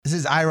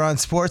is Iron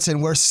Sports,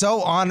 and we're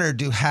so honored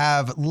to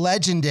have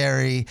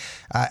legendary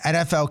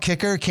NFL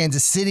kicker,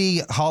 Kansas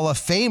City Hall of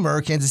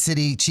Famer, Kansas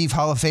City Chief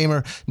Hall of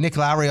Famer, Nick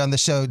Lowery on the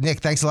show. Nick,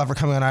 thanks a lot for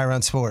coming on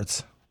Iron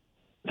Sports.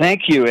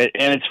 Thank you.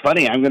 And it's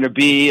funny, I'm going to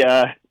be,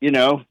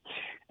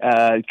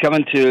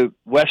 coming to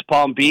West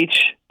Palm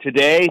Beach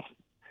today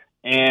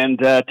and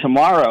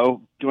tomorrow,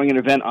 doing an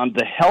event on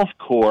the Health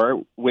Corps,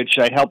 which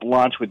I helped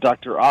launch with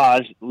Dr.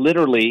 Oz,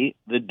 literally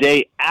the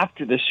day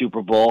after the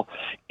Super Bowl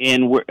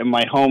in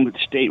my home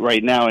state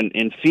right now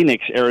in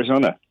Phoenix,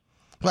 Arizona.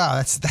 Wow,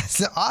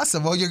 that's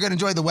awesome. Well, you're going to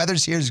enjoy the weather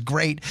here is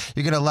great.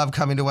 You're going to love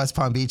coming to West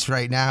Palm Beach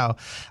right now.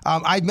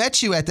 I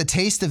met you at the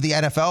Taste of the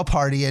NFL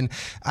party, and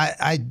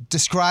I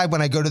describe when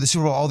I go to the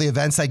Super Bowl all the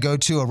events I go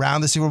to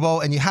around the Super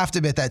Bowl, and you have to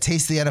admit that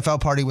Taste of the NFL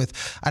party with,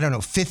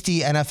 50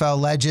 NFL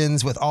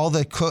legends, with all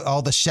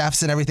the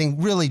chefs and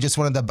everything, really just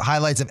one of the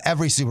highlights of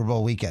every Super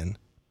Bowl weekend.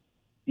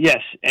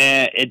 Yes,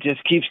 and it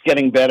just keeps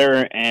getting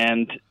better,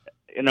 and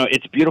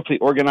it's beautifully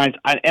organized.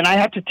 And I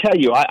have to tell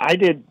you, I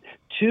did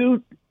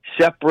two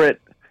separate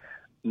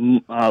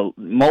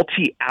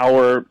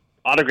multi-hour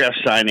autograph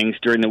signings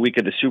during the week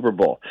of the Super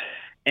Bowl.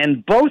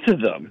 And both of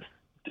them,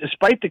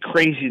 despite the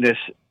craziness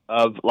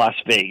of Las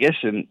Vegas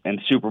and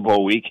Super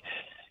Bowl week,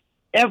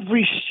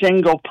 every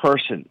single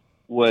person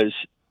was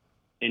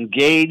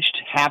engaged,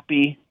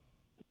 happy,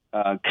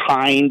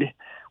 kind,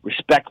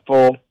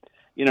 respectful.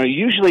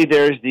 Usually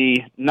there's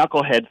the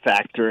knucklehead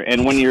factor,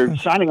 and when you're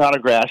signing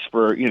autographs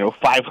for,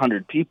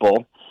 500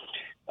 people,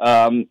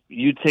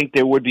 you'd think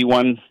there would be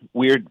one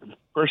weird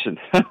person.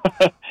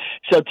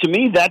 So to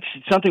me, that's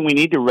something we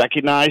need to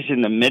recognize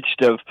in the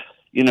midst of,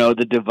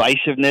 the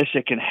divisiveness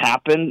that can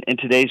happen in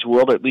today's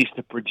world, at least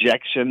the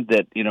projection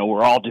that,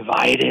 we're all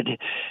divided,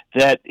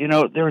 that,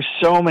 there are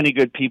so many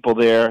good people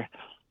there.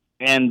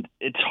 And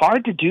it's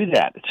hard to do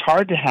that. It's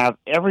hard to have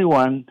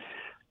everyone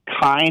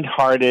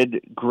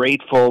kind-hearted,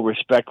 grateful,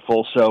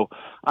 respectful. So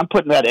I'm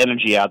putting that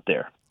energy out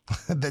there.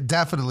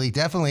 Definitely.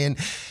 And,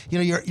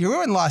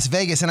 you're in Las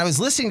Vegas, and I was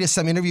listening to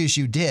some interviews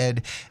you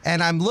did,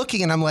 and I'm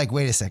looking and I'm like,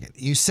 wait a second.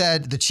 You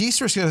said the Chiefs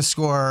were going to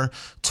score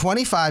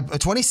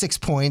 26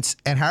 points,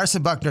 and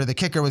Harrison Buckner, the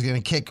kicker, was going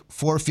to kick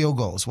 4 field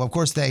goals. Well, of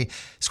course, they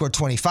scored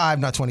 25,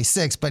 not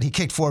 26, but he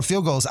kicked 4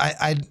 field goals.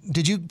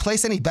 Did you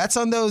place any bets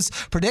on those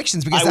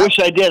predictions? Because I wish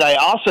I did. I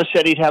also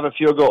said he'd have a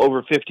field goal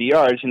over 50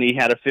 yards, and he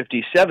had a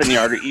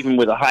 57-yarder even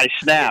with a high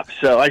snap.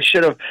 So I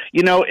should have,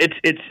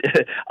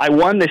 I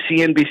won the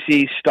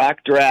CNBC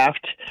stock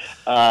draft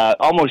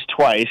almost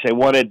twice.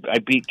 I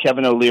beat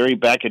Kevin O'Leary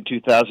back in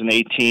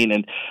 2018,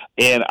 and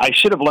I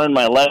should have learned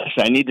my lesson.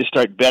 I need to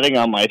start betting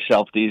on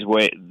myself these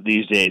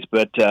days.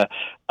 But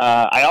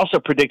I also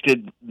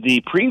predicted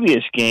the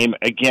previous game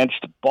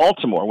against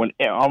Baltimore when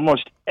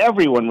almost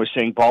everyone was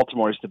saying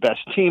Baltimore is the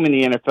best team in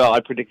the NFL. I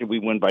predicted we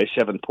win by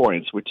 7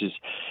 points, which is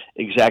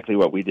exactly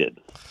what we did.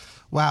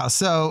 Wow.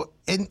 So,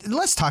 and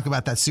let's talk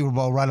about that Super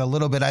Bowl run a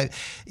little bit.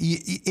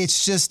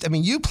 It's just,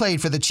 you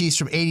played for the Chiefs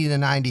from 80 to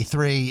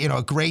 93,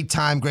 a great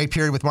time, great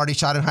period with Marty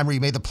Schottenheimer. You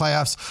made the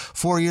playoffs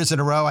 4 years in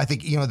a row. I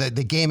think,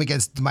 the game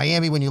against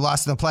Miami when you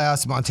lost in the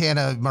playoffs,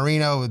 Montana,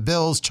 Marino,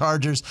 Bills,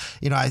 Chargers,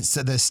 I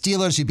said the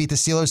Steelers, you beat the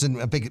Steelers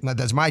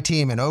that's my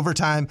team in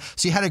overtime.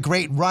 So you had a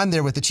great run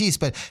there with the Chiefs,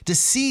 but to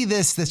see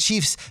the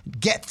Chiefs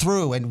get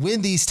through and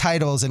win these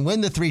titles and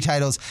win the 3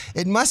 titles,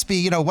 it must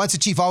be, once a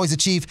Chief, always a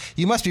Chief.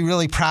 You must be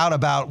really proud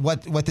about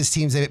what this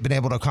team's been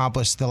able to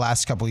accomplish the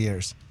last couple of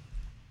years.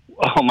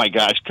 Oh my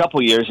gosh,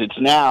 couple years. It's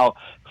now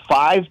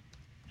 5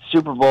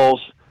 Super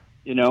Bowls,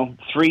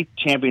 3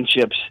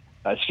 championships,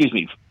 4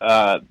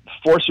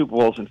 Super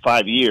Bowls in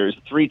 5 years,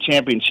 3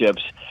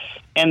 championships.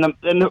 And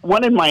the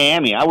one in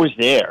Miami, I was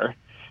there.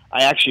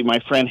 My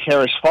friend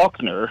Harris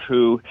Faulkner,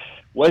 who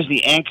was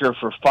the anchor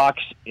for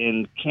Fox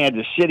in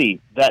Kansas City,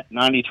 that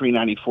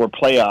 93-94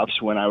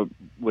 playoffs when I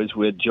was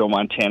with Joe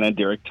Montana,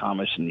 Derek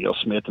Thomas, and Neil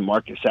Smith, and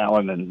Marcus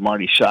Allen, and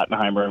Marty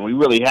Schottenheimer, and we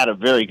really had a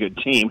very good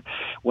team.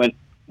 Went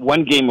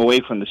one game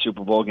away from the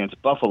Super Bowl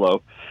against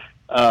Buffalo.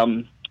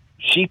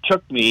 She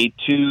took me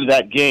to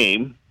that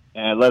game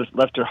and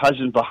left her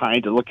husband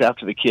behind to look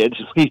after the kids.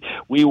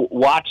 We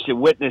watched and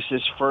witnessed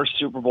this first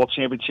Super Bowl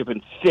championship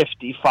in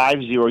 50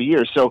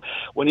 years. So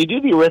when you do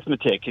the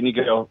arithmetic and you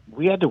go,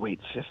 we had to wait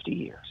 50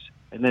 years,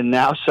 and then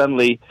now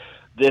suddenly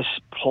this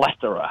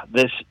plethora,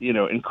 this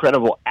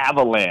incredible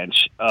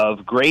avalanche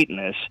of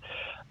greatness,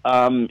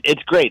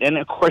 it's great. And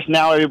of course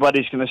now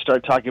everybody's going to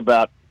start talking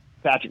about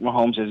Patrick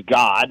Mahomes as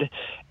God,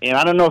 and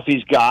I don't know if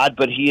he's God,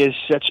 but he is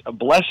such a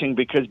blessing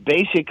because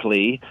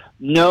basically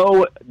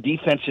no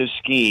defensive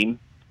scheme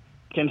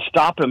can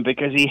stop him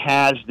because he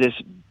has this,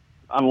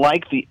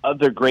 unlike the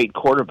other great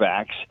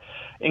quarterbacks,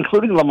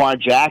 including Lamar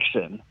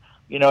Jackson,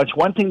 it's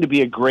one thing to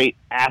be a great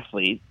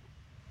athlete,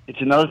 it's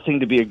another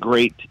thing to be a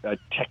great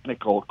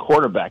technical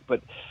quarterback,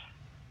 but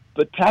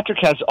Patrick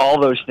has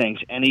all those things,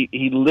 and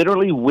he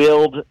literally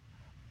willed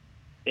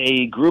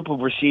a group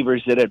of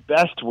receivers that at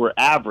best were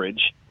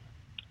average,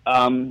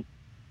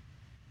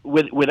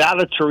 without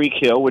a Tyreek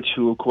Hill,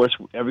 who of course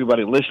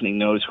everybody listening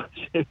knows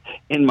was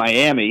in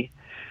Miami,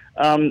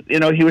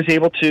 he was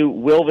able to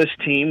will this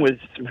team with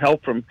some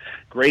help from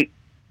great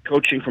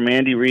coaching from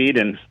Andy Reid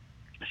and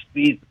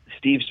Steve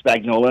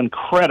Spagnuolo.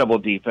 Incredible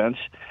defense,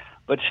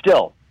 but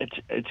still,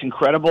 it's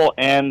incredible.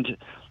 And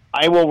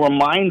I will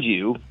remind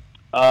you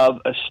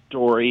of a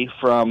story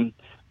from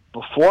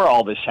before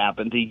all this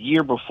happened, the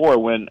year before,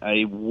 when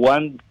a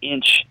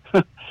 1-inch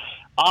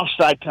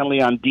offside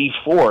penalty on D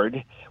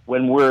Ford,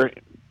 when we're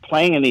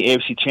playing in the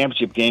AFC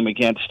Championship game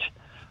against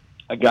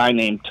a guy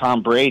named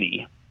Tom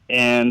Brady,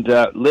 and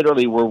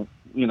literally we're,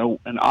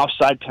 an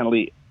offside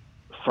penalty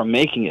from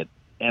making it.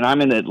 And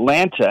I'm in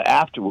Atlanta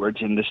afterwards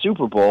in the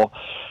Super Bowl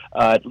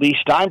at Lee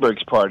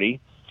Steinberg's party,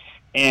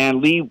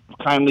 and Lee,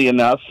 kindly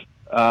enough,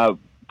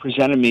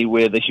 presented me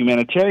with a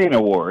humanitarian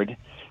award,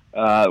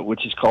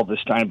 which is called the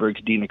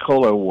Steinberg's Di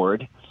Nicola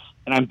Award.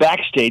 And I'm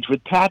backstage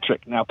with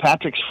Patrick. Now,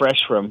 Patrick's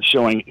fresh from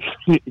showing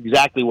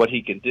exactly what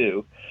he can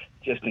do,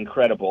 just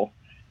incredible.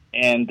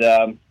 And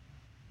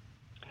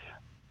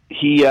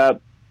he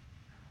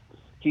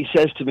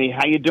says to me,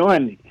 "How you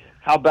doing?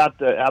 How about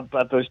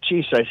those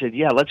Chiefs?" I said,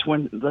 "Yeah, let's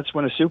win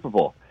a Super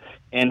Bowl."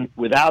 And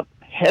without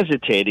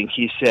hesitating,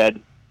 he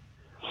said,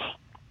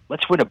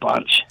 "Let's win a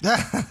bunch."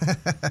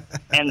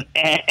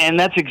 and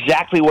that's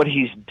exactly what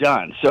he's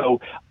done.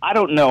 So I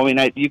don't know. I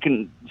mean, you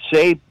can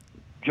say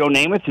Joe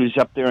Namath, who's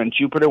up there in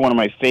Jupiter, one of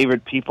my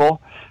favorite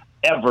people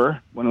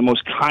ever, one of the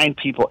most kind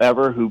people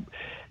ever, who,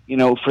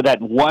 for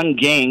that one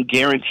game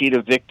guaranteed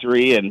a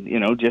victory, and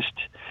just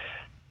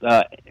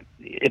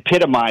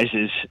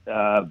epitomizes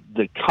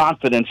the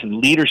confidence and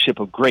leadership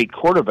of great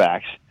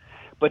quarterbacks.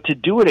 But to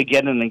do it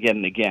again and again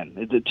and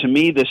again, to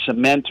me, the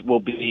cement will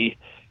be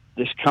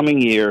this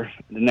coming year,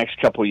 the next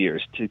couple of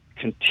years, to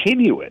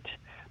continue it.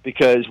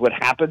 Because what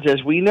happens,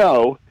 as we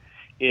know,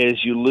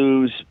 is you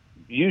lose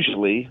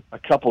usually a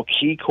couple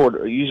key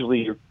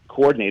usually your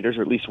coordinators,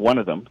 or at least one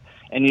of them,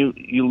 and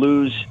you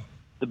lose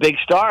the big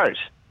stars.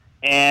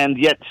 And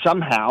yet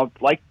somehow,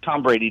 like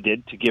Tom Brady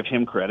did, to give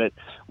him credit,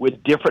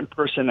 with different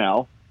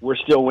personnel, we're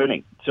still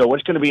winning. So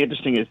what's going to be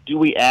interesting is, do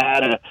we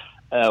add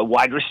a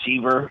wide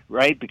receiver,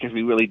 right? Because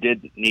we really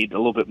did need a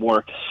little bit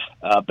more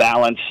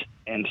balance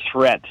and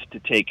threat to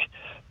take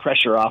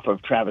pressure off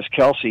of Travis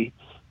Kelce.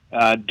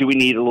 Do we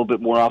need a little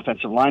bit more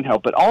offensive line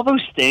help? But all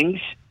those things,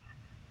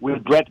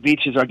 with Brett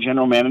Veach as our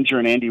general manager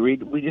and Andy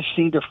Reid, we just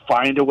seem to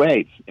find a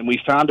way. And we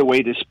found a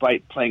way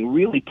despite playing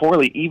really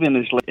poorly, even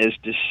as late as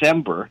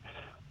December,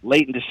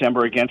 late in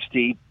December, against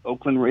the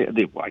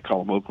I call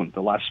them Oakland,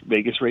 the Las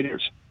Vegas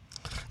Raiders.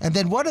 And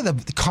then one of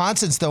the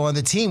constants, though, on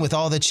the team with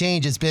all the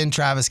change has been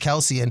Travis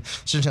Kelce, and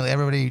certainly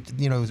everybody,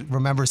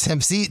 remembers him,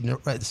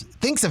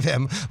 thinks of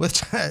him with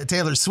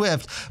Taylor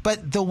Swift.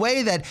 But the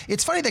way that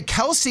it's funny that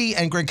Kelce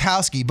and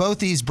Gronkowski, both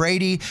these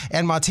Brady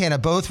and Montana,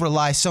 both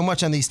rely so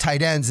much on these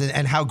tight ends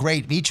and how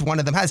great each one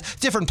of them has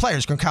different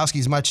players.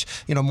 Gronkowski's much,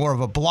 more of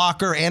a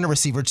blocker and a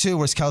receiver too,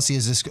 whereas Kelce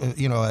is this,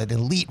 an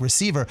elite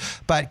receiver.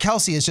 But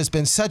Kelce has just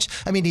been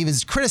he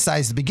was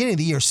criticized at the beginning of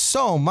the year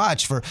so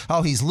much for,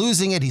 he's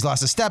losing it, he's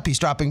lost a step, he's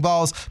dropping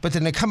balls, but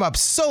then to come up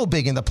so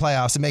big in the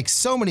playoffs and make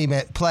so many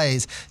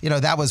plays,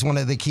 that was one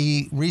of the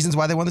key reasons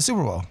why they won the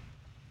Super Bowl.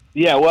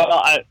 Yeah,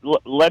 well,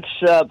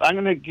 I'm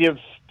going to give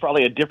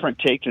probably a different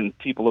take than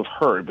people have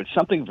heard, but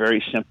something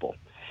very simple.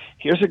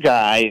 Here's a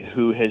guy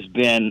who has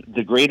been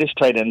the greatest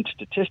tight end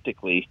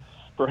statistically,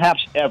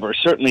 perhaps ever.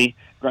 Certainly,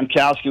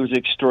 Gronkowski was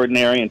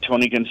extraordinary, and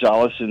Tony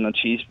Gonzalez and the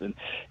Chiefs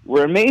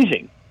were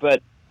amazing,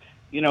 but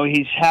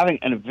he's having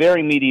a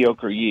very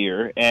mediocre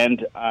year,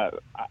 and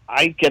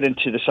I get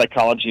into the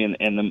psychology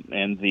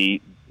and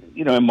the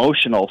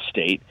emotional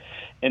state.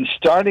 And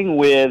starting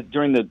with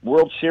during the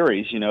World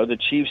Series, the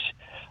Chiefs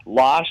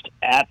lost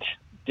at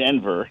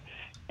Denver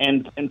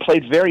and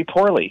played very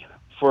poorly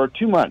for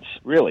 2 months,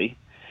 really.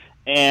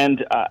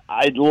 And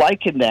I'd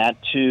liken that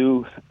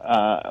to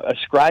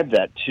ascribe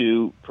that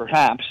to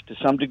perhaps to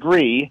some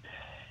degree.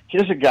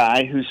 Here's a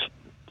guy who's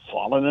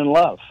fallen in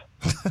love.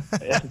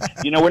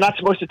 We're not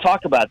supposed to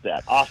talk about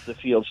that off the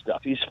field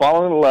stuff. He's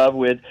fallen in love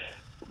with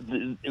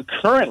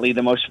currently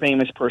the most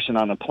famous person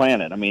on the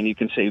planet. I mean, you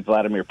can say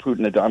Vladimir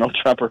Putin or Donald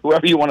Trump or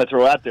whoever you want to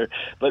throw out there,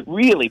 but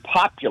really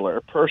popular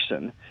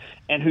person,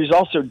 and who's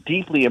also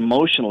deeply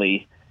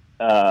emotionally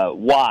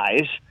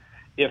wise,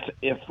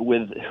 if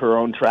with her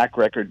own track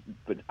record.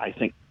 But I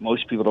think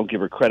most people don't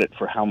give her credit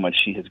for how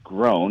much she has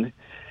grown,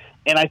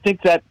 and I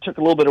think that took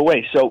a little bit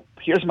away. So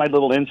here's my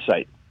little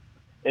insight.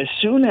 As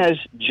soon as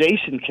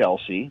Jason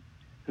Kelce,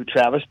 who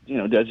Travis,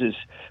 does his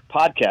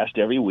podcast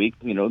every week,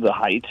 The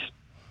Heights,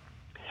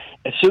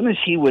 as soon as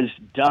he was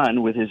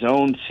done with his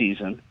own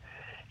season,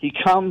 he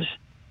comes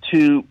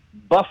to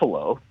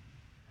Buffalo,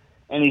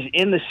 and he's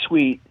in the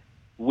suite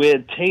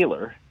with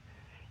Taylor.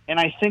 And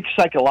I think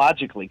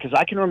psychologically, because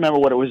I can remember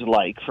what it was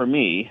like for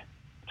me,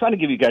 I'm trying to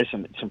give you guys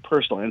some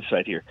personal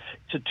insight here,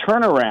 to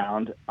turn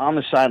around on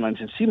the sidelines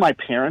and see my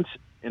parents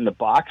in the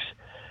box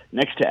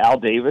next to Al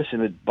Davis,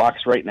 in the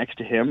box right next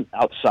to him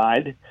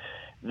outside.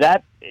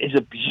 That is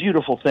a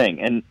beautiful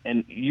thing.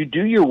 And you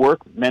do your work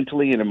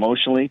mentally and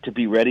emotionally to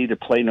be ready to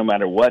play no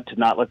matter what, to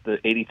not let the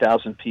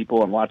 80,000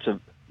 people and lots of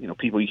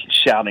people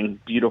shouting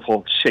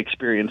beautiful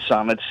Shakespearean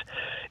sonnets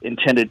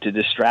intended to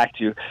distract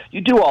you.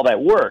 You do all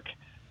that work,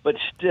 but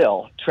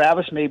still,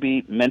 Travis may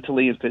be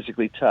mentally and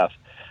physically tough.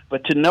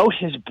 But to know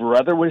his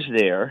brother was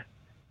there,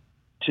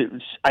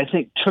 I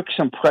think took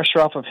some pressure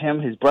off of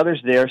him. His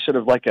brother's there, sort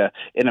of like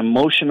an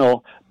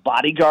emotional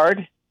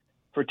bodyguard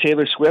for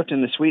Taylor Swift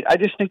in the suite. I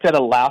just think that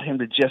allowed him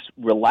to just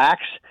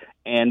relax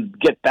and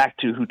get back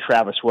to who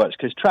Travis was,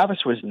 because Travis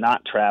was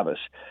not Travis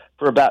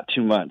for about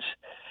 2 months.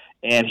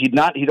 And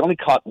he'd only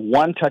caught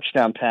one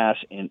touchdown pass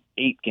in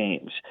 8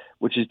 games,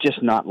 which is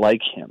just not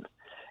like him.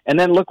 And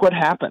then look what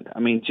happened. I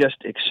mean, just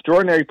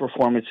extraordinary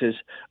performances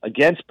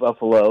against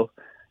Buffalo,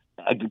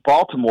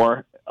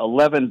 Baltimore,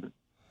 11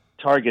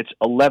 targets,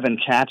 11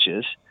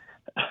 catches.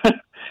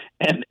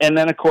 and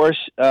then, of course,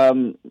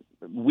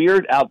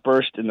 weird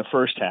outburst in the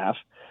first half,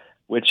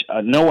 which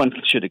no one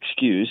should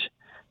excuse.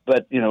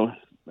 But,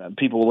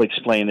 people will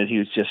explain that he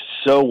was just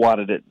so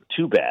wanted it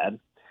too bad.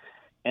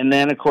 And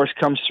then, of course,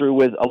 comes through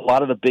with a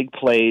lot of the big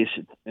plays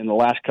in the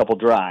last couple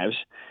drives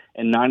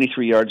and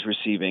 93 yards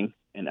receiving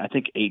and I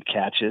think 8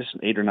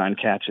 or 9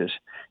 catches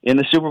in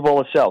the Super Bowl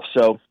itself.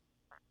 So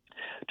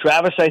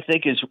Travis, I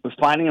think, is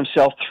finding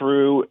himself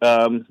through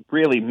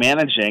really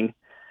managing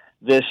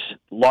this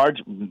much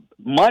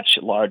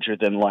larger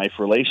than life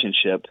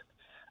relationship.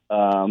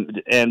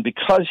 And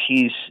because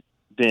he's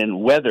been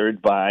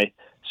weathered by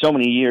so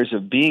many years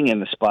of being in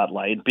the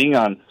spotlight, being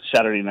on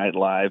Saturday Night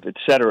Live,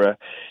 etc.,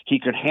 he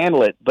could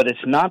handle it. But it's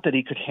not that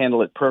he could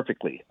handle it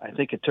perfectly. I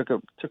think it took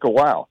a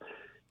while,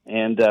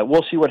 and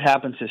we'll see what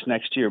happens this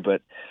next year.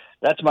 But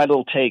that's my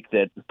little take,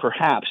 that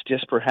perhaps,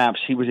 just perhaps,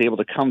 he was able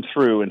to come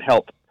through and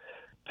help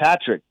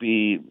Patrick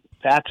be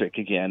Patrick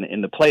again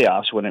in the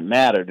playoffs when it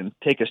mattered, and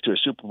take us to a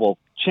Super Bowl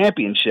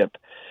championship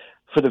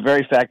for the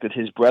very fact that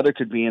his brother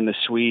could be in the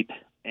suite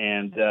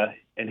and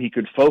he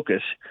could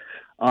focus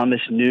on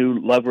this new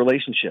love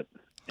relationship,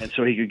 and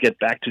so he could get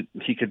back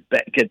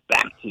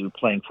to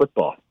playing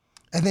football.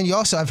 And then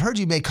I've heard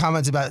you make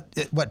comments about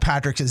what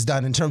Patrick has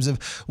done in terms of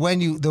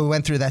when they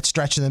went through that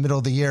stretch in the middle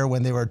of the year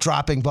when they were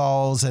dropping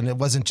balls, and it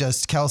wasn't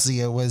just Kelsey,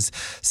 it was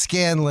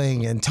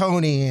Scanling and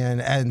Tony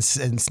and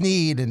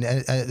Snead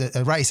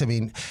and Rice. I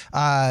mean,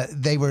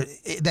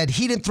 that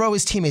he didn't throw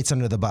his teammates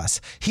under the bus.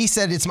 He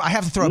said, I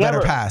have to throw a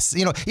better pass.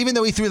 Even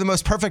though he threw the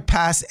most perfect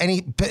pass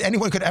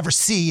anyone could ever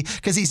see,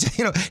 because he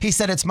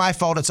said, it's my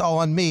fault, it's all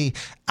on me.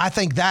 I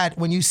think that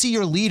when you see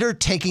your leader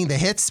taking the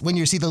hits, when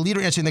you see the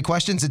leader answering the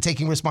questions and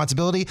taking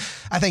responsibility,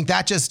 I think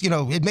that just,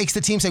 it makes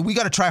the team say, we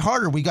got to try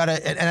harder.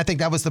 And I think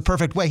that was the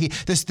perfect way.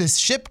 This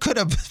ship could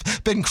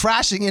have been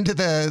crashing into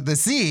the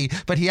sea,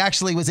 but he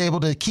actually was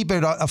able to keep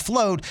it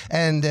afloat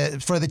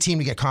and for the team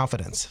to get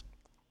confidence.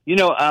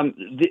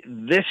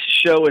 This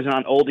show is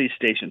on oldies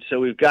station, so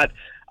we've got,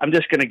 I'm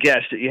just going to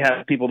guess that you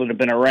have people that have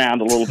been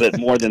around a little bit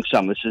more than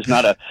some. This is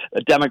not a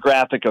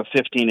demographic of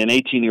 15 and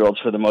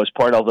 18-year-olds for the most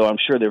part, although I'm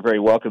sure they're very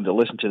welcome to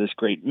listen to this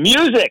great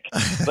music.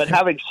 But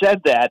having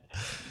said that,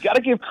 you've got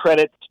to give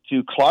credit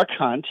to Clark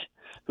Hunt,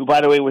 who,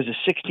 by the way, was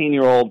a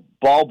 16-year-old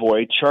ball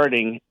boy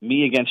charting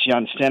me against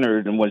Jan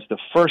Stenerud, and was the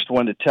first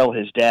one to tell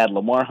his dad,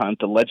 Lamar Hunt,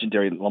 the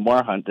legendary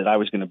Lamar Hunt, that I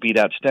was going to beat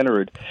out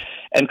Stenerud.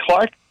 And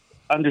Clark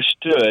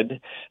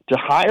understood to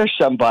hire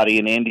somebody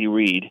in Andy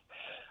Reid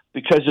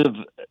because of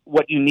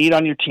what you need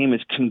on your team is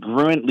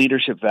congruent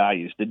leadership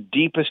values, the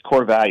deepest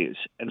core values.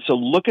 And so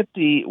look at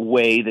the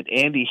way that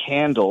Andy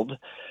handled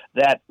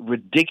that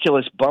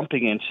ridiculous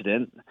bumping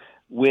incident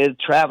with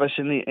Travis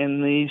in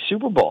the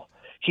Super Bowl.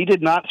 He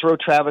did not throw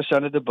Travis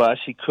under the bus.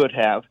 He could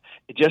have.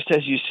 Just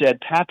as you said,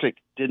 Patrick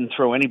didn't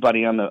throw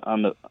anybody under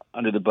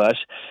the bus.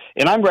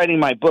 And I'm writing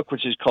my book,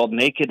 which is called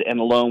Naked and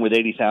Alone with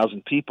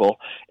 80,000 People.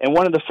 And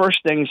one of the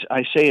first things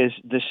I say is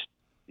this,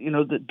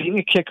 that being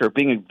a kicker,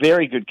 being a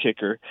very good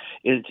kicker,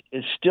 is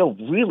still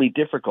really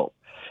difficult.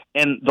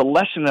 And the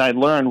lesson that I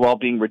learned while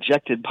being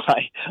rejected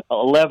by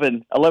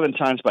 11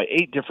 times by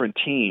 8 different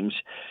teams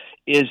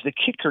is the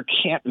kicker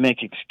can't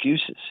make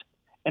excuses.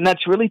 And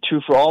that's really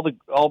true for all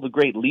the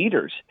great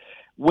leaders.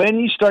 When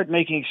you start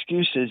making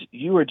excuses,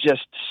 you are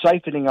just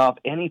siphoning off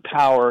any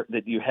power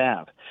that you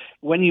have.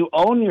 When you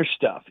own your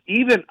stuff,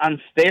 even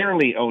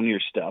unfairly own your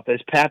stuff,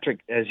 as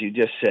Patrick, as you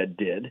just said,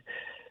 did,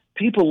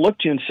 people look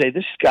to you and say,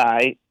 this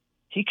guy,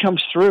 he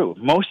comes through.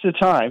 Most of the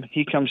time,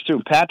 he comes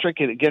through. Patrick,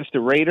 against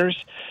the Raiders,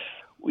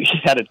 we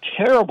had a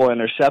terrible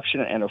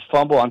interception and a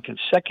fumble on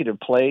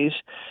consecutive plays,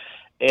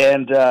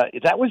 and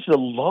that was the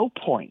low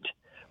point.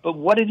 But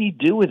what did he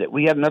do with it?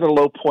 We had another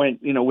low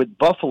point, with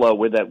Buffalo,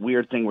 with that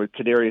weird thing where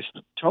Kadarius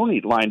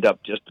Toney lined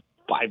up just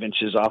 5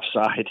 inches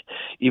offside,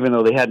 even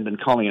though they hadn't been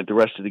calling it the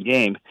rest of the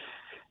game.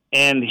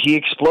 And he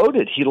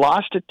exploded. He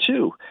lost it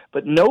too.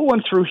 But no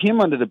one threw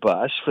him under the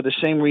bus for the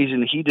same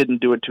reason he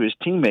didn't do it to his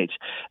teammates.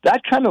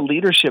 That kind of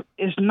leadership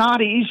is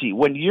not easy.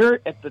 When you're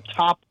at the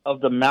top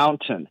of the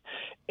mountain,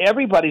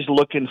 everybody's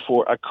looking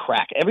for a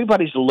crack.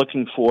 Everybody's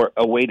looking for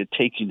a way to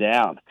take you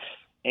down.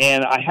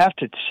 And I have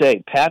to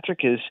say,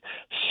 Patrick is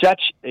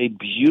such a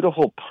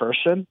beautiful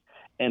person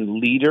and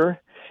leader,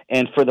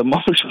 And for the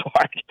most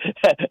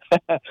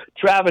part,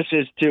 Travis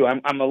is too.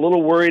 I'm a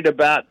little worried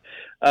about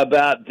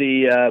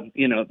the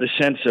the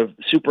sense of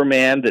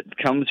Superman that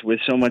comes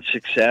with so much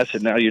success,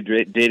 and now you're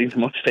dating the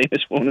most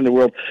famous woman in the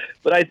world.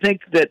 But I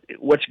think that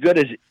what's good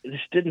is this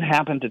didn't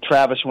happen to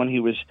Travis when he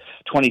was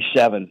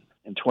 27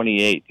 and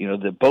 28.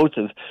 The both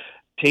of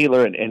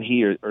Taylor and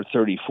he are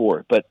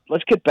 34. But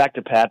let's get back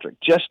to Patrick.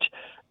 Just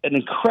an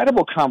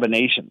incredible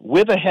combination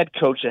with a head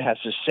coach that has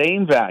the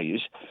same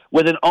values,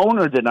 with an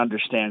owner that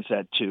understands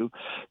that too.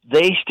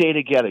 They stay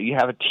together. You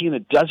have a team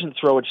that doesn't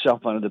throw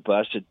itself under the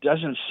bus, that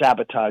doesn't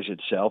sabotage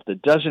itself,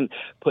 that doesn't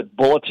put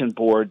bulletin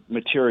board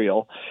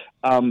material.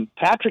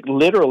 Patrick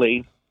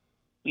literally,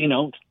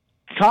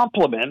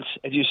 compliments,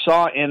 as you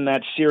saw in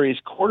that series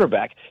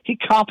quarterback, he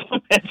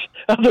compliments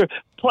other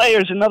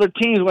players and other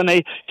teams when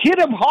they hit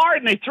him hard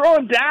and they throw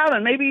him down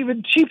and maybe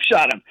even cheap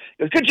shot him.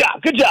 He goes,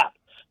 good job.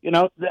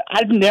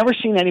 I've never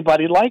seen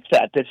anybody like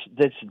that.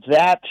 That's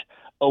that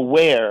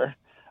aware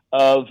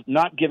of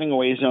not giving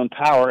away his own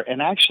power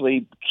and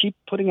actually keep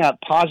putting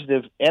out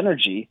positive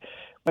energy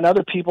when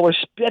other people are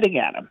spitting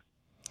at him.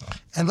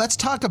 And let's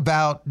talk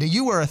about,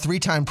 you were a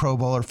 3-time Pro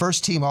Bowler,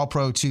 first team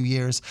All-Pro 2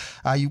 years.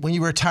 When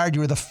you retired,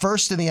 you were the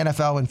first in the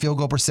NFL in field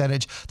goal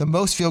percentage, the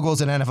most field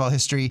goals in NFL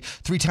history.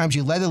 3 times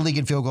you led the league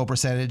in field goal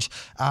percentage.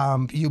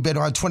 You've been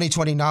on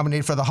 2020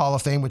 nominated for the Hall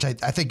of Fame, which I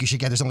think you should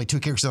get. There's only 2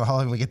 kickers in the Hall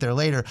of Fame. We'll get there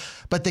later.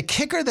 But the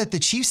kicker that the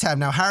Chiefs have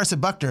now, Harrison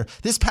Buckner,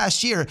 this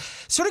past year,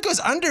 sort of goes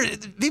under.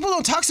 People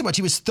don't talk so much.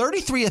 He was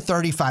 33 of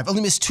 35,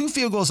 only missed 2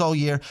 field goals all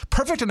year,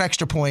 perfect on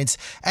extra points.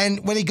 And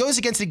when he goes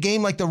against a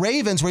game like the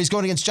Ravens, where he's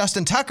going against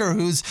Justin Tucker,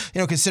 who's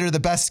considered the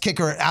best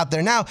kicker out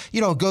there now,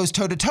 goes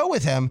toe-to-toe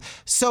with him.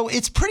 So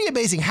it's pretty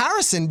amazing.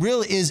 Harrison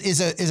really is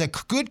a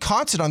good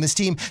constant on this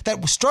team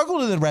that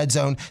struggled in the red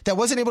zone, that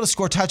wasn't able to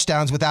score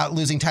touchdowns without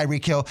losing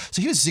Tyreek Hill.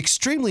 So he was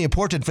extremely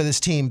important for this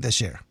team this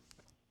year.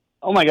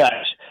 Oh, my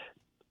gosh.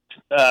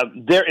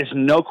 There is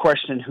no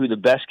question who the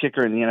best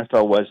kicker in the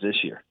NFL was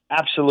this year.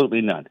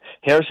 Absolutely none.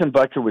 Harrison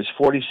Butker was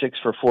 46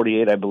 for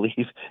 48, I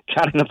believe,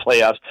 counting the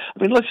playoffs.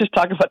 I mean, let's just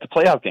talk about the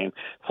playoff game.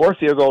 4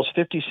 field goals,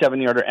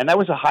 57-yarder, and that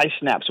was a high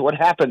snap. So what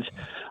happens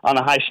on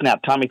a high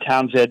snap? Tommy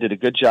Townsend did a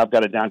good job,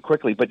 got it down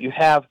quickly, but you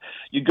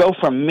go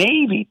from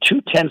maybe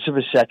 0.2 of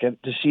a second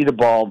to see the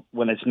ball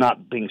when it's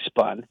not being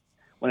spun,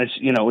 when it's,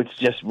 it's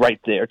just right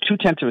there,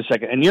 0.2 of a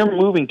second, and you're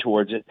moving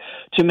towards it,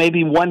 to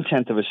maybe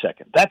 0.1 of a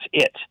second. That's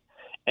it.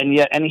 And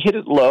he hit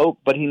it low,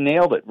 but he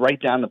nailed it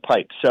right down the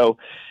pipe. So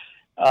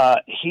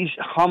he's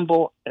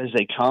humble as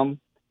they come,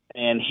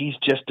 and he's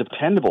just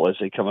dependable as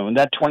they come. I mean,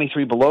 that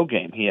 23 below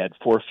game, he had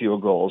 4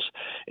 field goals,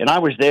 and I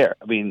was there.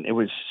 I mean, it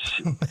was.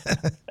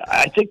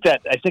 I think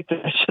that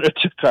sort of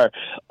took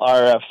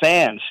our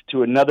fans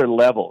to another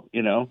level.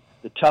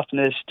 The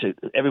toughness to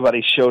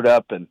everybody showed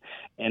up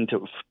and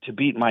to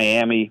beat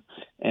Miami,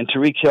 and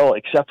Tyreek Hill,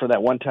 except for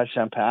that 1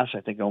 touchdown pass,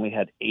 I think only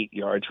had 8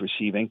 yards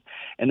receiving.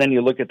 And then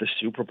you look at the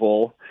Super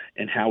Bowl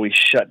and how he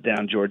shut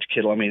down George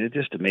Kittle. I mean, it's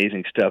just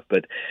amazing stuff.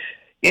 But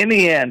in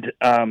the end,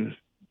 I'm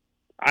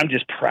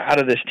just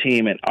proud of this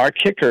team. And our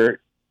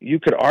kicker, you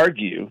could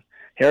argue,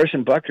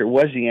 Harrison Butker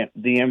was the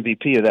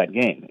MVP of that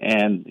game.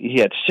 And he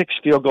had 6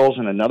 field goals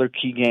in another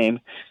key game,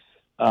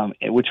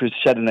 which would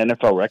set an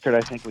NFL record,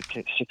 I think, with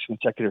 6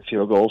 consecutive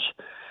field goals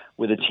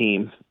with a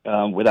team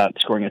without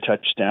scoring a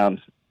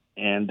touchdown.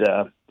 And,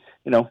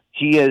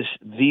 he is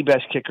the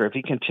best kicker. If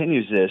he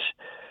continues this,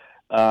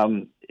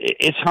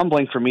 it's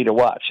humbling for me to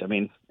watch. I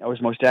mean, I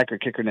was most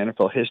accurate kicker in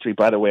NFL history.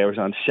 By the way, I was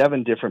on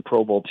 7 different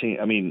Pro Bowl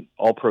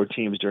all-pro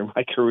teams during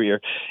my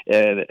career.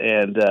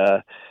 And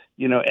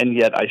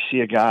yet I see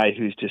a guy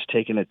who's just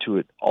taken it to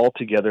an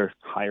altogether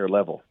higher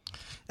level.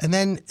 And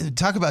then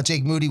talk about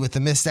Jake Moody with the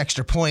missed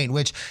extra point,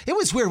 which it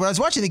was weird. When I was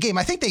watching the game,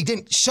 I think they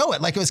didn't show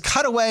it. Like, it was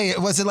cut away. It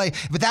wasn't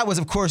but that was,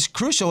 of course,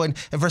 crucial. And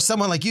for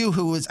someone like you,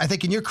 who was, I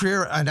think in your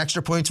career on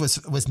extra points was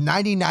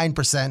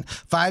 99%,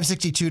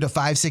 562 to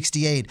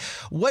 568.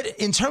 What,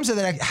 in terms of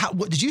that,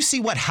 did you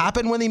see what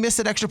happened when they missed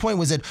that extra point?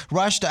 Was it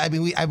rushed? I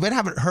mean, I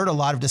haven't heard a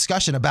lot of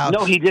discussion about.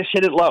 No, he just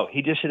hit it low.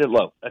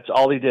 That's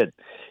all he did.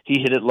 He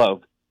hit it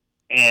low.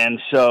 And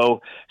so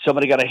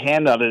somebody got a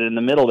hand on it in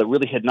the middle that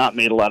really had not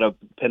made a lot of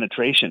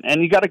penetration.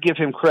 And you got to give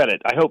him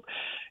credit. I hope,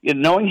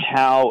 knowing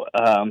how,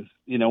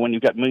 when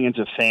you've got millions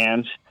of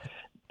fans,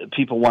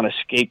 people want to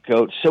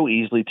scapegoat so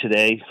easily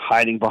today,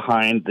 hiding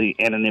behind the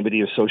anonymity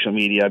of social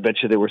media. I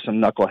bet you there were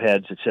some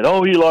knuckleheads that said,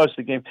 oh, he lost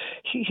the game.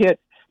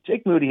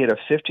 Jake Moody hit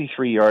a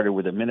 53-yarder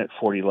with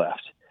 1:40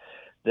 left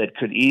that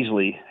could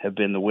easily have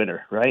been the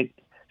winner, right?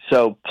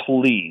 So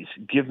please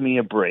give me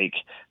a break.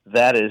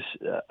 That is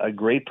a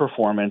great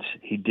performance.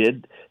 He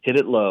did hit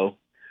it low.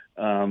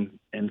 And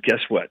guess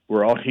what?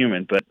 We're all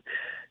human, but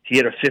he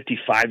had a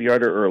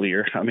 55-yarder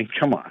earlier. I mean,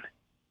 come on.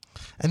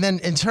 And then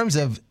in terms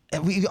of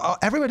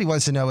everybody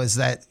wants to know is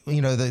that,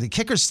 the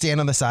kickers stand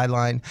on the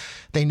sideline.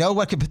 They know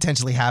what could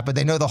potentially happen.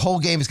 They know the whole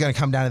game is going to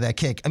come down to that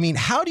kick. I mean,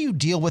 how do you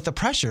deal with the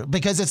pressure?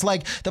 Because it's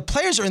like the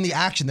players are in the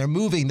action. They're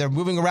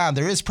moving around.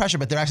 There is pressure,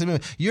 but they're actually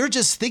moving. You're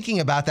just thinking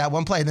about that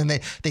one play, and then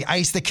they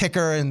ice the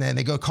kicker, and then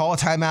they go call a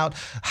timeout.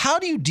 How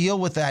do you deal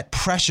with that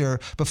pressure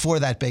before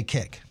that big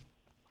kick?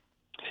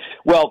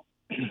 Well,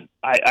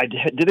 I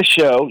did a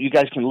show. You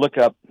guys can look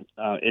up.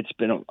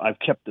 I've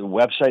kept the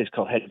website. It's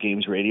called Head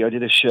Games Radio. I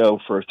did a show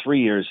for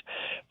 3 years,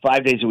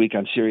 5 days a week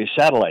on Sirius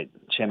Satellite,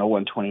 Channel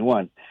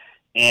 121.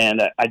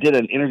 And I did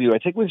an interview, I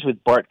think it was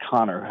with Bart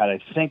Connor, had, I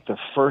think, the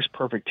first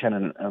perfect 10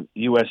 in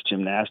U.S.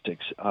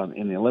 gymnastics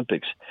in the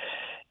Olympics.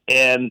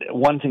 And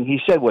one thing he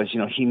said was,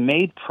 he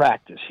made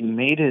practice, he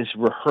made his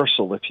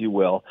rehearsal, if you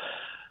will,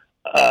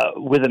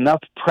 with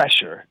enough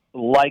pressure,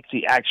 like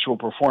the actual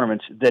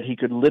performance, that he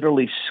could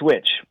literally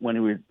switch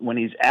when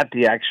he's at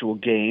the actual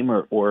game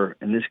or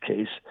in this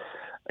case,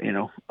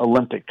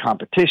 Olympic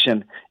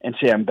competition, and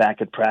say, I'm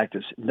back at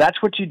practice.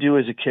 That's what you do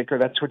as a kicker.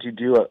 That's what you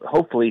do,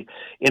 hopefully,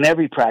 in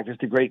every practice.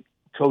 The great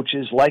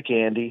coaches like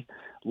Andy,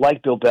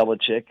 like Bill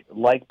Belichick,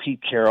 like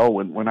Pete Carroll,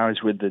 when I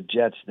was with the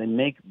Jets, they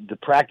make the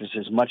practice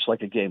as much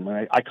like a game.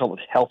 I call it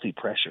healthy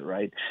pressure,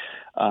 right?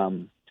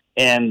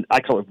 And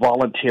I call it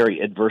voluntary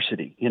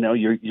adversity.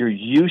 You're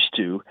used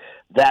to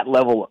that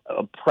level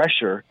of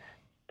pressure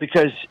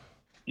because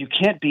you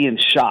can't be in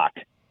shock.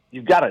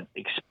 You've got to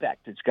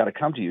expect it's got to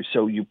come to you.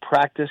 So you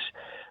practice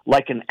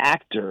like an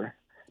actor,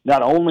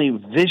 not only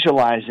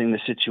visualizing the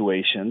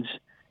situations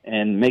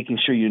and making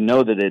sure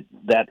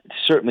that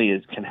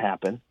certainly can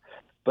happen,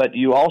 but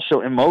you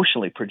also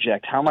emotionally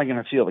project, how am I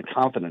going to feel, the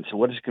confidence, and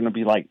what is it going to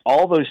be like,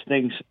 all those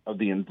things of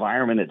the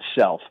environment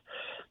itself,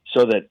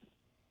 so that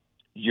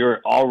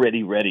you're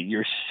already ready.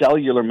 Your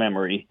cellular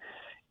memory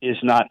is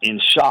not in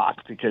shock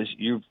because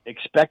you've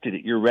expected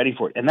it. You're ready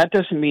for it. And that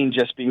doesn't mean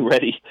just being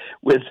ready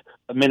with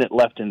a minute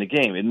left in the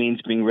game. It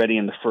means being ready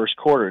in the first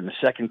quarter, in the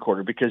second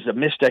quarter, because a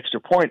missed extra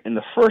point in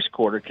the first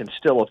quarter can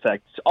still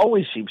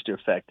always seems to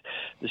affect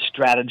the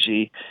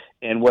strategy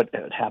and what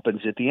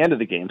happens at the end of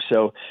the game.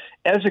 So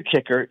as a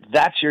kicker,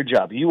 that's your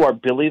job. You are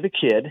Billy the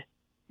Kid.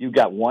 You've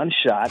got one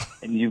shot,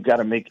 and you've got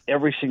to make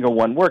every single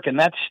one work. And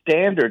that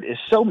standard is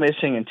so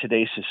missing in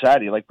today's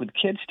society. Like with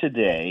kids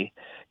today,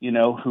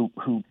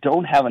 who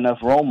don't have enough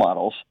role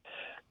models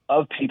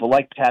of people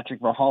like Patrick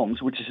Mahomes,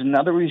 which is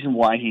another reason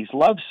why he's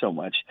loved so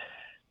much.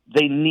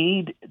 They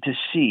need to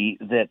see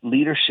that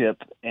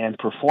leadership and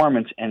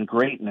performance and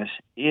greatness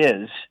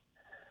is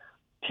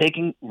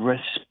taking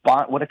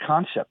what a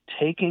concept,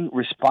 taking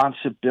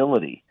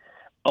responsibility,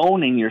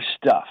 owning your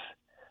stuff,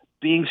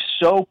 being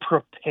so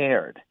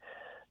prepared.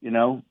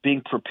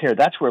 Being prepared.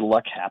 That's where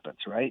luck happens,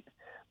 right?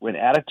 When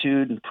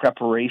attitude and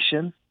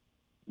preparation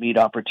meet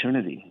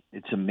opportunity.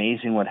 It's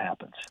amazing what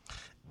happens.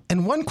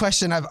 And one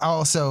question I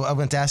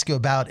want to ask you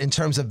about in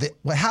terms of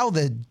how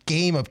the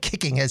game of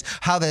kicking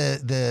how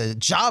the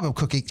job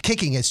of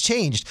kicking has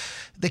changed.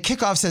 The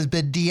kickoffs has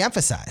been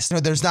de-emphasized.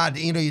 There's not,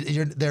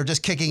 they're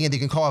just kicking and you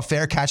can call a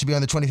fair catch and be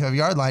on the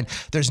 25-yard line.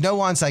 There's no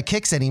onside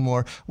kicks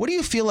anymore. What do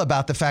you feel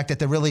about the fact that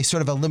they're really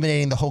sort of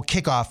eliminating the whole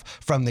kickoff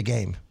from the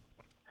game?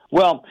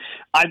 Well,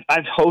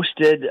 I've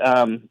hosted,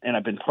 and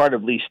I've been part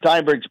of Lee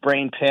Steinberg's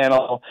brain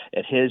panel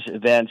at his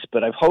events,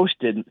 but I've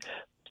hosted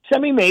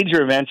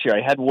semi-major events here.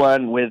 I had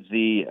one with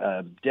the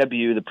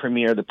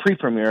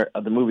pre-premiere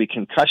of the movie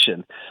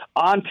Concussion,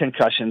 on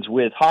concussions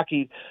with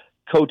hockey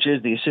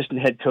coaches, the assistant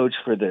head coach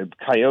for the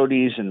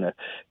Coyotes, and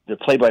the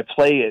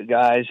play-by-play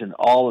guys, and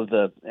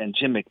and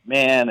Jim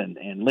McMahon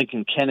and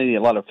Lincoln Kennedy,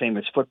 a lot of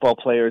famous football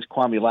players,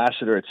 Kwame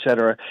Lassiter, et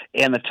cetera,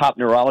 and the top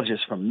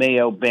neurologists from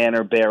Mayo,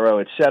 Banner, Barrow,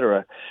 et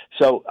cetera.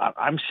 So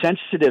I'm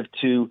sensitive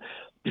to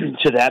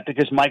that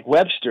because Mike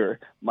Webster,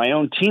 my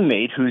own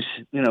teammate,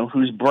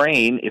 whose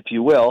brain, if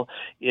you will,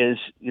 is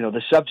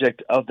the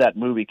subject of that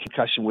movie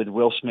Concussion with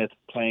Will Smith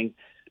playing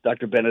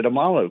Dr. Bennett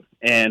Amalu,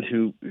 and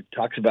who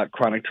talks about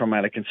chronic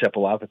traumatic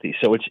encephalopathy.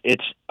 So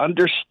it's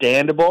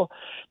understandable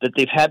that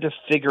they've had to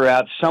figure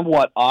out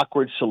somewhat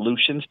awkward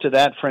solutions to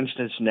that. For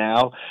instance,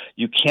 now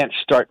you can't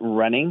start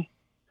running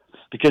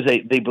because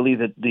they believe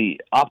that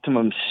the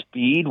optimum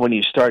speed when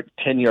you start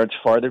 10 yards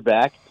farther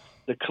back,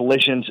 the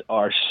collisions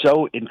are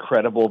so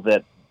incredible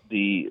that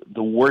the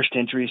worst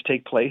injuries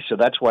take place. So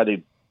that's why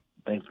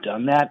they've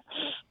done that.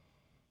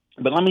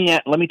 But let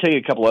me tell you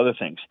a couple other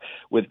things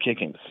with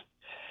kicking.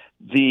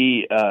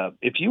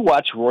 If you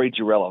watch Roy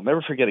Gerela, I'll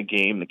never forget a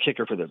game, the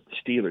kicker for the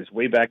Steelers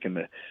way back in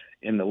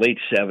the late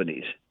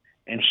 70s,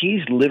 and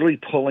he's literally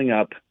pulling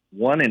up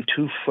 1 and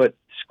 2 foot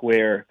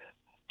square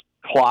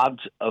clods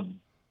of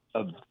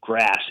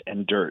grass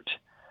and dirt.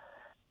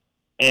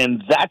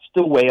 And that's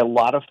the way a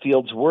lot of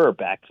fields were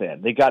back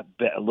then. They got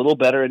a little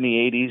better in the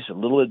 80s, a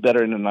little bit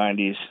better in the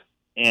 90s,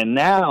 and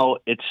now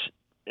it's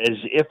as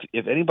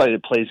if anybody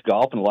that plays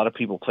golf, and a lot of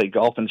people play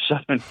golf in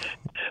southern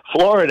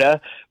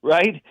Florida,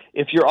 right?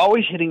 If you're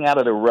always hitting out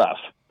of the rough,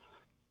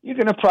 you're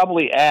going to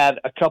probably add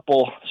a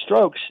couple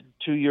strokes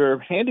to your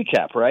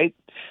handicap, right?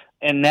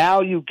 And now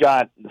you've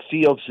got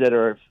fields that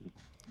are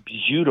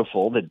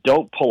beautiful, that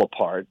don't pull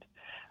apart.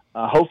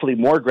 Hopefully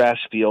more grass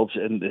fields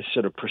and this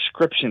sort of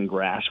prescription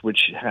grass,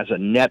 which has a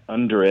net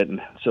under it,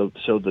 and so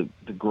the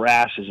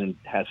grass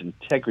has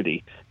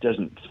integrity,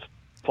 doesn't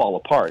fall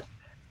apart,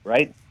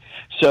 right?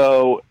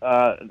 So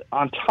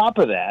on top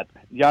of that,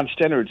 Jan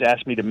Stenerud's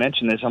asked me to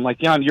mention this. I'm like,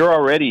 Jan, you're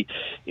already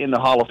in the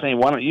Hall of Fame.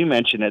 Why don't you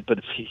mention it?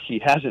 But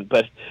he hasn't.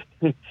 But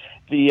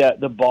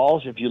the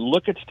balls, if you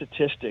look at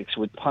statistics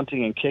with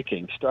punting and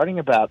kicking, starting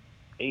about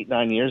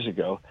 8-9 years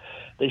ago,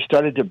 they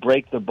started to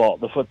break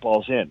the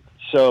footballs in.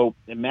 So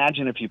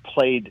imagine if you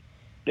played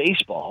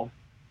baseball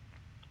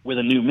with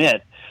a new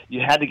mitt, you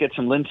had to get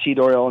some linseed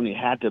oil and you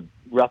had to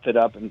rough it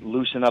up and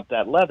loosen up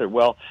that leather.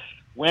 Well,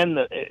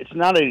 it's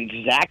not an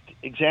exact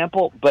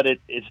example, but it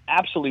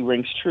absolutely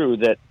rings true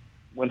that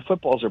when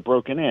footballs are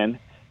broken in,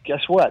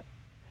 guess what?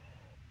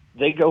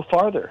 They go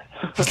farther.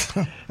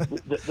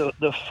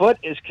 the foot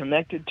is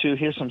connected to,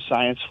 here's some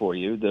science for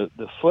you,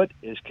 the foot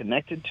is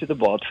connected to the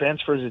ball,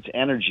 transfers its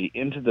energy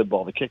into the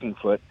ball, the kicking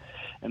foot,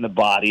 and the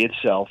body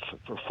itself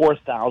for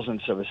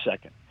 0.004 of a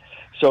second.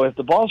 So if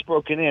the ball's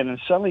broken in and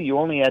suddenly you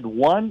only add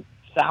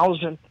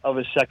 1/1000th of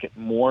a second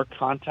more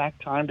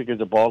contact time because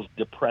the ball's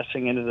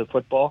depressing into the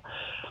football,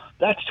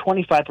 that's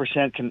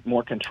 25%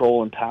 more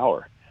control and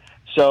power.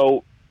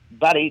 So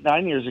about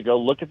 8-9 years ago,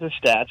 look at the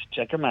stats,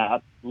 check them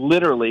out.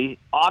 Literally,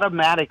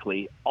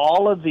 automatically,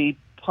 all of the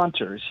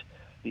punters,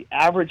 the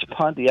average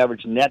punt, the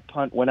average net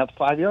punt went up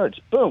 5 yards.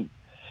 Boom.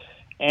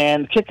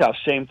 And kickoff,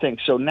 same thing.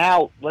 So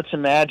now let's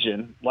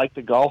imagine, like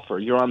the golfer,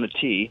 you're on the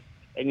tee,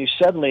 and you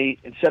suddenly,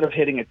 instead of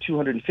hitting a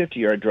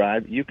 250-yard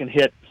drive, you can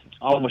hit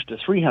almost a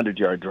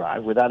 300-yard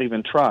drive without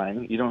even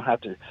trying. You don't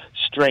have to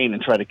strain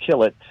and try to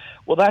kill it.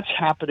 Well, that's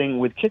happening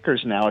with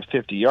kickers now at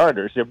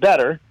 50-yarders. They're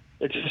better.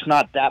 It's just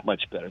not that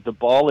much better. The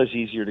ball is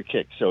easier to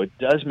kick, so it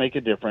does make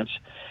a difference.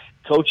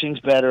 Coaching's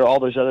better, all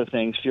those other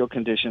things, field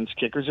conditions,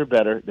 kickers are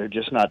better. They're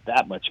just not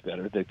that much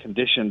better. The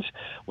conditions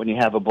when you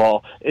have a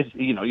ball,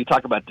 you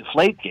talk about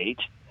Deflategate.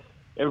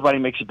 Everybody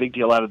makes a big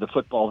deal out of the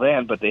football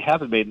then, but they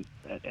haven't made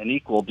an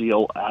equal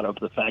deal out of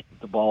the fact that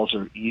the balls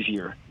are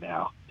easier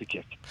now to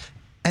kick.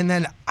 And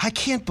then I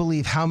can't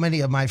believe how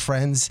many of my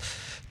friends'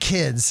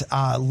 kids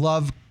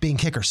love being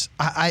kickers.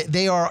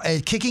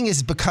 Kicking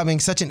is becoming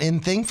such an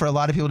in thing for a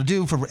lot of people to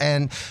do.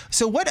 And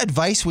so, what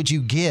advice would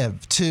you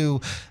give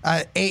to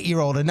an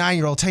 8-year-old, a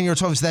 9-year-old, 10-year-old,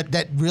 12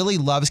 that really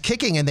loves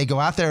kicking and they go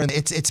out there and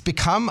it's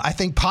become, I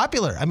think,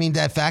 popular. I mean,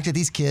 the fact that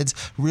these kids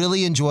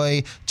really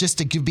enjoy just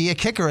to be a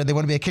kicker and they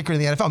want to be a kicker in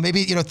the NFL.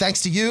 Maybe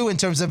thanks to you in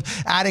terms of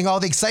adding all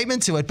the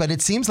excitement to it. But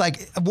it seems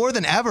like more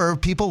than ever,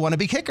 people want to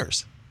be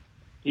kickers.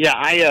 Yeah,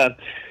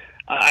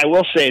 I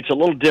will say it's a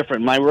little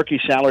different. My rookie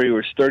salary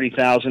was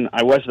 $30,000.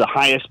 I was the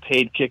highest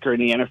paid kicker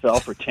in the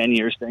NFL for 10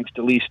 years, thanks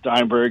to Lee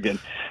Steinberg and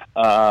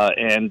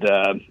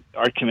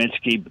Art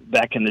Kaminsky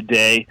back in the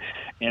day.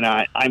 And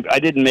I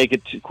didn't make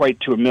it quite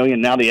to $1 million.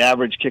 Now the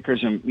average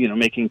kickers are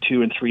making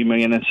 $2 and $3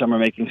 million, and some are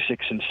making $6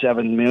 and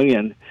 $7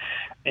 million.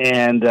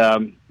 And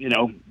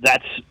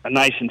that's a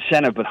nice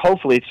incentive. But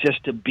hopefully it's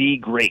just to be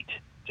great.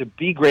 To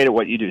be great at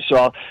what you do.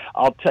 So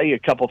I'll tell you a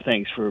couple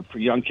things for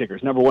young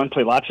kickers. Number one,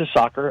 play lots of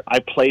soccer. I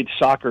played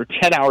soccer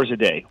 10 hours a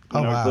day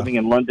when I was living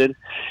in London.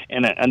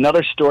 And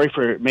another story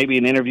for maybe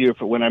an interview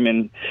for when I'm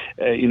in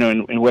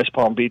West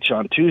Palm Beach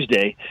on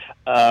Tuesday.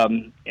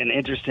 An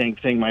interesting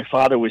thing, my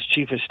father was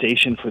chief of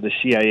station for the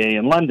CIA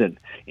in London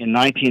in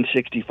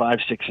 1965,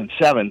 6, and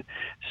 7.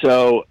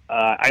 So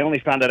I only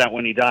found that out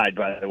when he died,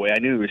 by the way. I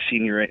knew he was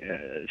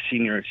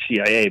senior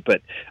CIA,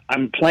 but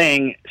I'm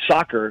playing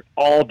soccer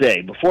all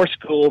day, before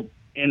school,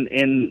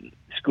 in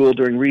school,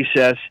 during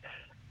recess,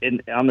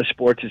 on the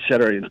sports,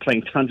 etc., and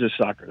playing tons of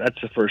soccer. That's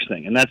the first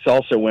thing. And that's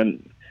also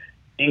when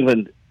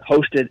England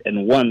hosted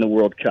and won the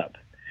World Cup,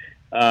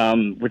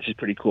 which is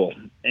pretty cool.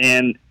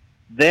 And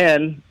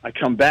then I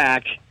come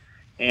back,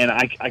 and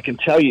I can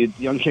tell you,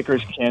 young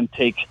kickers can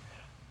take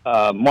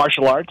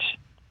martial arts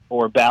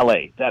or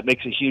ballet. That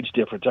makes a huge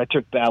difference. I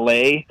took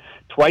ballet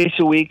twice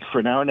a week for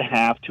an hour and a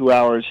half, 2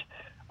 hours,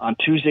 on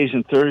Tuesdays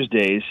and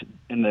Thursdays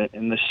in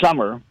the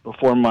summer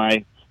before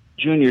my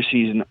junior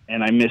season,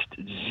 and I missed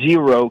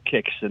 0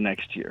 kicks the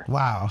next year.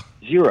 Wow.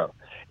 0.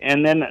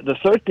 And then the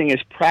third thing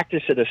is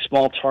practice at a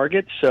small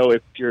target. So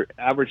if your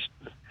average,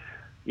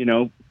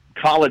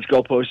 college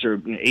goalposts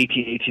are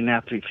 18 and a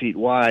half feet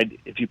wide,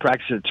 if you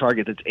practice at a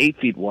target that's 8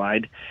 feet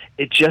wide,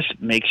 it just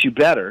makes you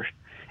better.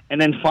 And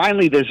then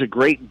finally, there's a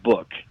great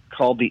book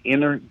called The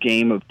Inner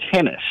Game of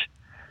Tennis.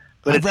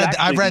 But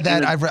I've read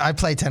that. I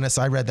play tennis,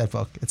 so I read that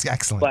book. It's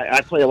excellent.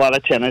 I play a lot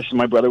of tennis, and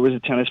my brother was a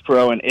tennis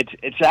pro, and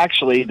it's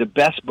actually the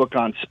best book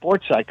on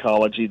sports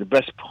psychology, the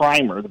best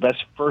primer, the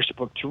best first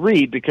book to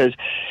read, because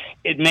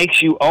it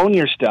makes you own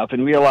your stuff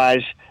and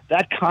realize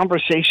that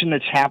conversation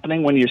that's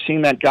happening when you're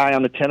seeing that guy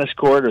on the tennis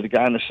court or the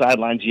guy on the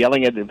sidelines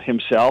yelling at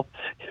himself.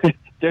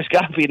 There's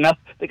got to be enough.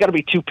 There got to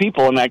be 2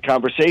 people in that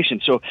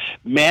conversation. So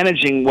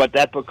managing what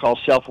that book calls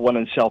self one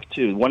and self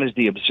two. One is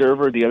the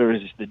observer, the other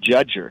is the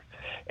judger,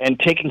 and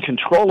taking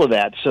control of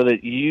that so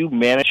that you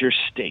manage your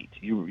state.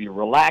 You're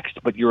relaxed,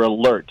 but you're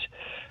alert.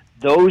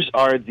 those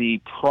are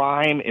the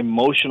prime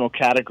emotional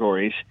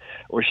categories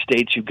or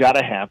states you've got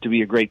to have to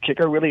be a great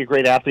kicker, really a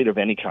great athlete of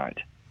any kind.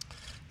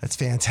 That's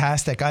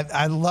fantastic.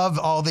 I love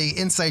all the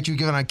insight you've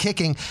given on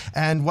kicking.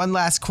 And one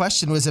last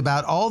question was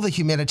about all the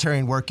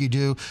humanitarian work you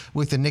do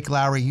with the Nick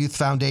Lowery Youth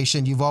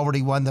Foundation. You've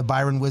already won the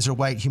Byron Whizzer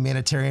White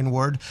Humanitarian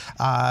Award,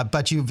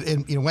 but you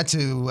went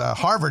to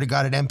Harvard and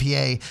got an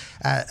MPA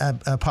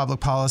at public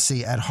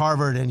policy at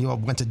Harvard, and you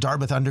went to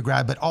Dartmouth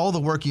undergrad. But all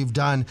the work you've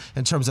done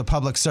in terms of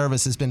public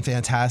service has been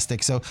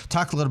fantastic. So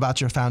talk a little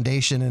about your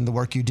foundation and the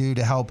work you do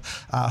to help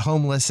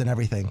homeless and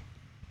everything.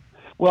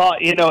 Well,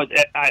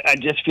 I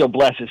just feel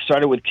blessed. It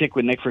started with Kick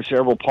with Nick for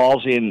cerebral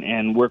palsy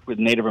and worked with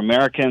Native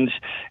Americans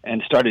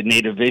and started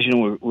Native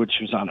Vision, which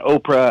was on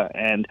Oprah.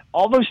 And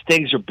all those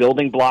things are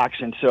building blocks.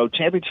 And so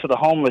Champions for the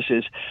Homeless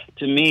is,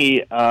 to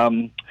me,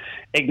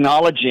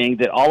 acknowledging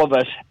that all of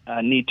us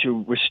need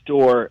to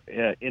restore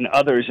in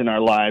others in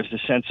our lives the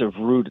sense of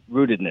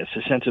rootedness,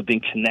 a sense of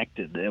being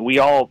connected. We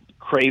all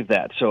crave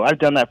that. So I've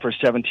done that for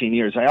 17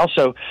 years. I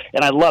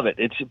love it.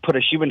 It's put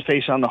a human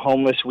face on the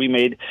homeless. We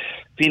made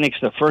Phoenix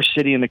the first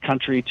city in the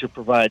country to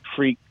provide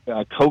free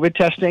COVID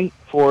testing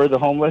for the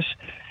homeless.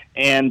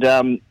 And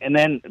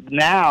then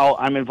now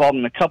I'm involved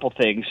in a couple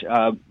things.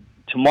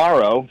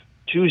 Tomorrow,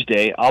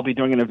 Tuesday, I'll be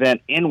doing an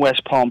event in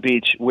West Palm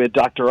Beach with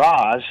Dr.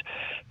 Oz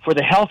for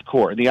the Health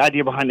Corps. The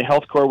idea behind the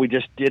Health Corps, we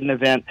just did an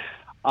event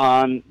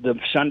on the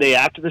Sunday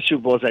after the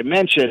Super Bowl, as I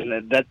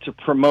mentioned, that to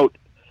promote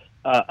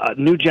a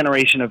new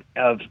generation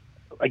of,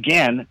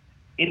 again,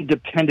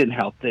 independent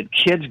health, that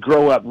kids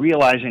grow up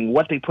realizing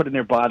what they put in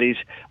their bodies,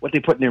 what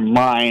they put in their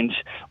minds,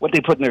 what they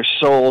put in their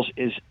souls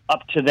is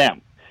up to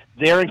them.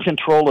 They're in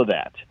control of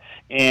that.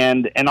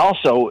 And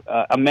also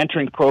a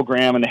mentoring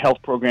program and a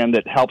health program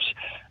that helps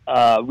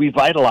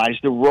revitalize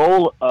the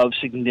role of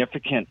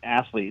significant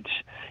athletes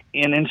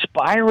in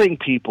inspiring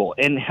people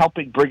and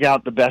helping bring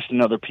out the best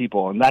in other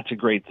people, and that's a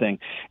great thing.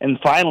 And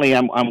finally,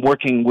 I'm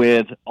working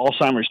with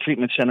Alzheimer's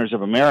Treatment Centers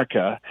of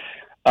America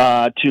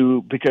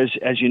because,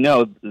 as you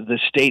know, the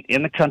state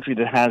in the country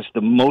that has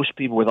the most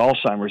people with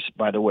Alzheimer's,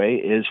 by the way,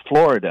 is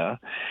Florida,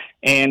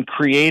 and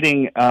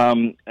creating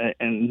a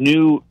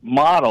new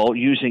model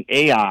using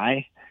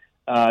AI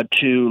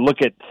to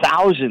look at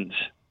thousands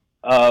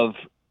of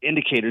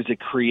indicators that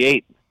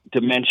create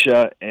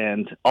dementia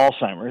and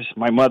Alzheimer's.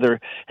 My mother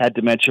had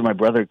dementia. My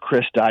brother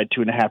Chris died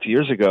 2.5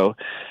 years ago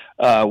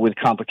with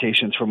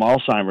complications from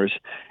Alzheimer's.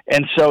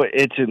 And so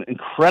it's an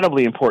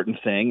incredibly important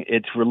thing.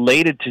 It's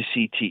related to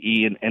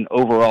CTE and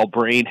overall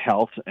brain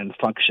health and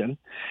function.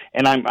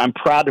 And I'm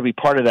proud to be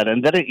part of that.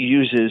 And then it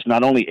uses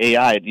not only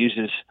AI, it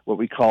uses what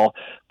we call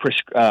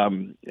a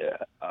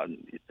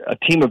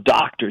team of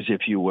doctors,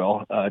 if you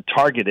will,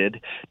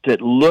 targeted to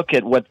look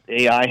at what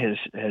AI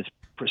has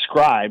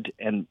prescribed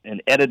and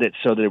edit it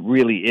so that it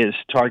really is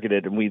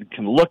targeted, and we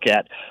can look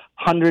at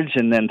hundreds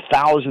and then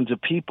thousands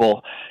of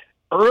people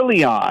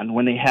early on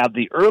when they have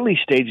the early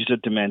stages of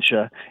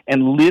dementia,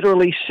 and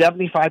literally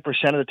 75%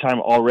 of the time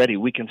already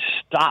we can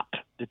stop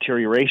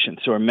deterioration.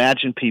 So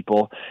imagine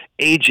people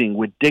aging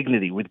with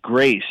dignity, with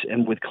grace,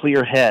 and with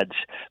clear heads,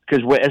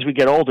 because as we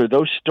get older,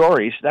 those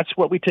stories, that's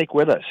what we take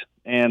with us.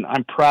 And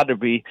I'm proud to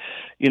be,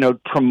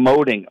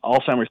 promoting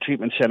Alzheimer's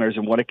treatment centers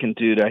and what it can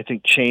do to, I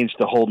think, change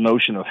the whole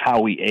notion of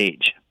how we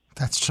age.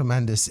 That's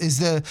tremendous. Is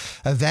the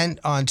event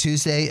on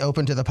Tuesday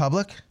open to the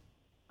public?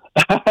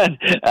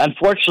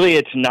 Unfortunately,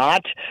 it's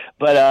not.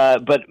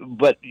 But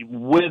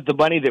with the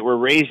money that we're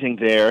raising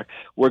there,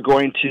 we're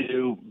going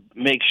to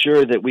make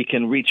sure that we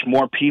can reach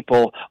more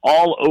people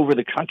all over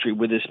the country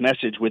with this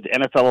message, with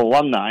NFL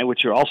alumni,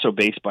 which are also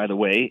based, by the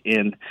way,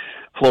 in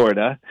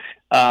Florida,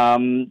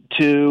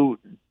 to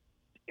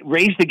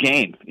raise the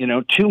game.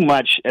 Too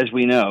much, as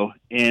we know,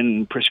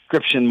 in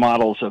prescription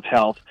models of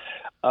health,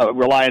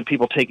 rely on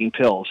people taking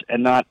pills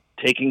and not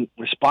taking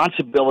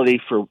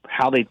responsibility for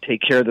how they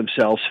take care of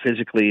themselves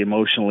physically,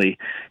 emotionally.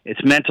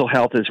 It's mental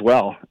health as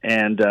well.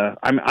 And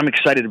I'm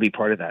excited to be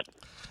part of that.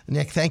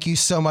 Nick, thank you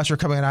so much for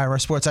coming on Ira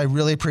Sports. I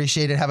really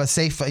appreciate it. Have a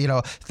safe,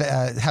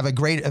 have a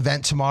great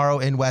event tomorrow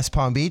in West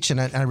Palm Beach.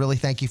 And I really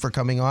thank you for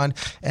coming on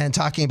and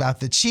talking about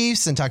the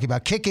Chiefs and talking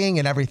about kicking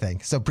and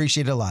everything. So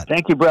appreciate it a lot.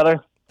 Thank you,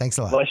 brother. Thanks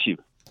a lot. Bless you.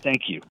 Thank you.